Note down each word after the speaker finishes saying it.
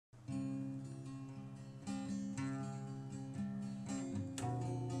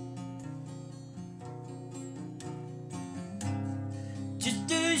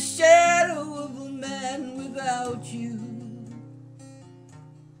without you.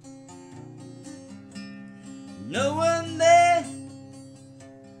 No one there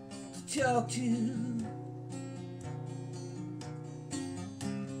to talk to.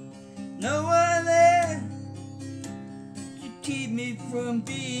 No one there to keep me from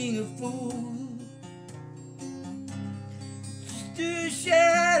being a fool. Just a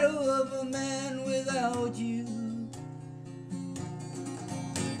shadow of a man without you.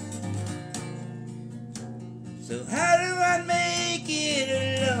 So how do I make it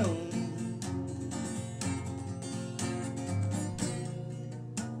alone?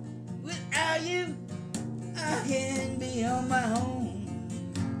 Without you, I can be on my own.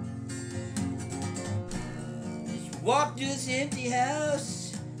 Just walk this empty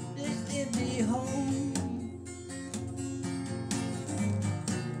house, this empty home.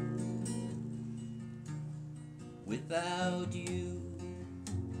 Without you.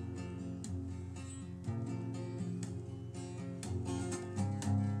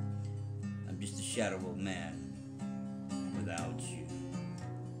 I'm just a shadow of man without you.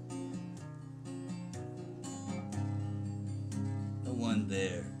 No one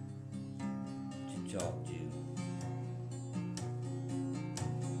there to talk to.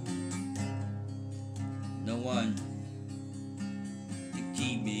 No one to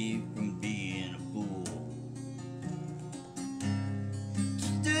keep me from being a fool.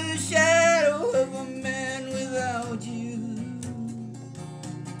 Just a shadow of a man without you.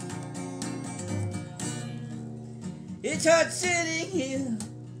 It's hard sitting here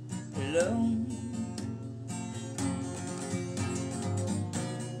alone.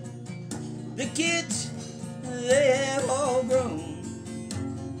 The kids, they have all grown.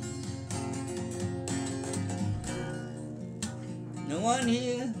 No one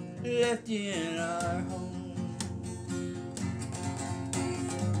here left in our home.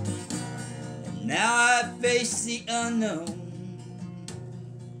 And now I face the unknown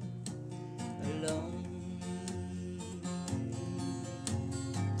alone.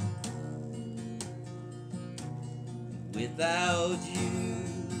 Without you.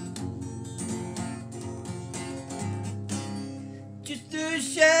 Just a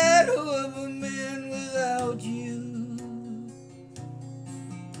shadow of a man without you.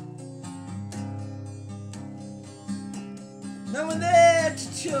 No one there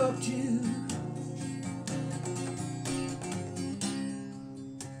to talk to.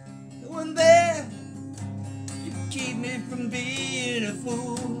 No one there to keep me from being a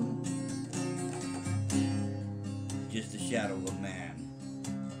fool. Just a shadow of a man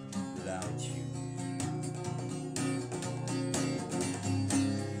without you.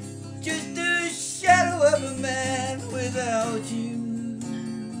 Just a shadow of a man without you.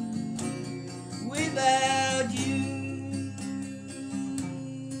 Without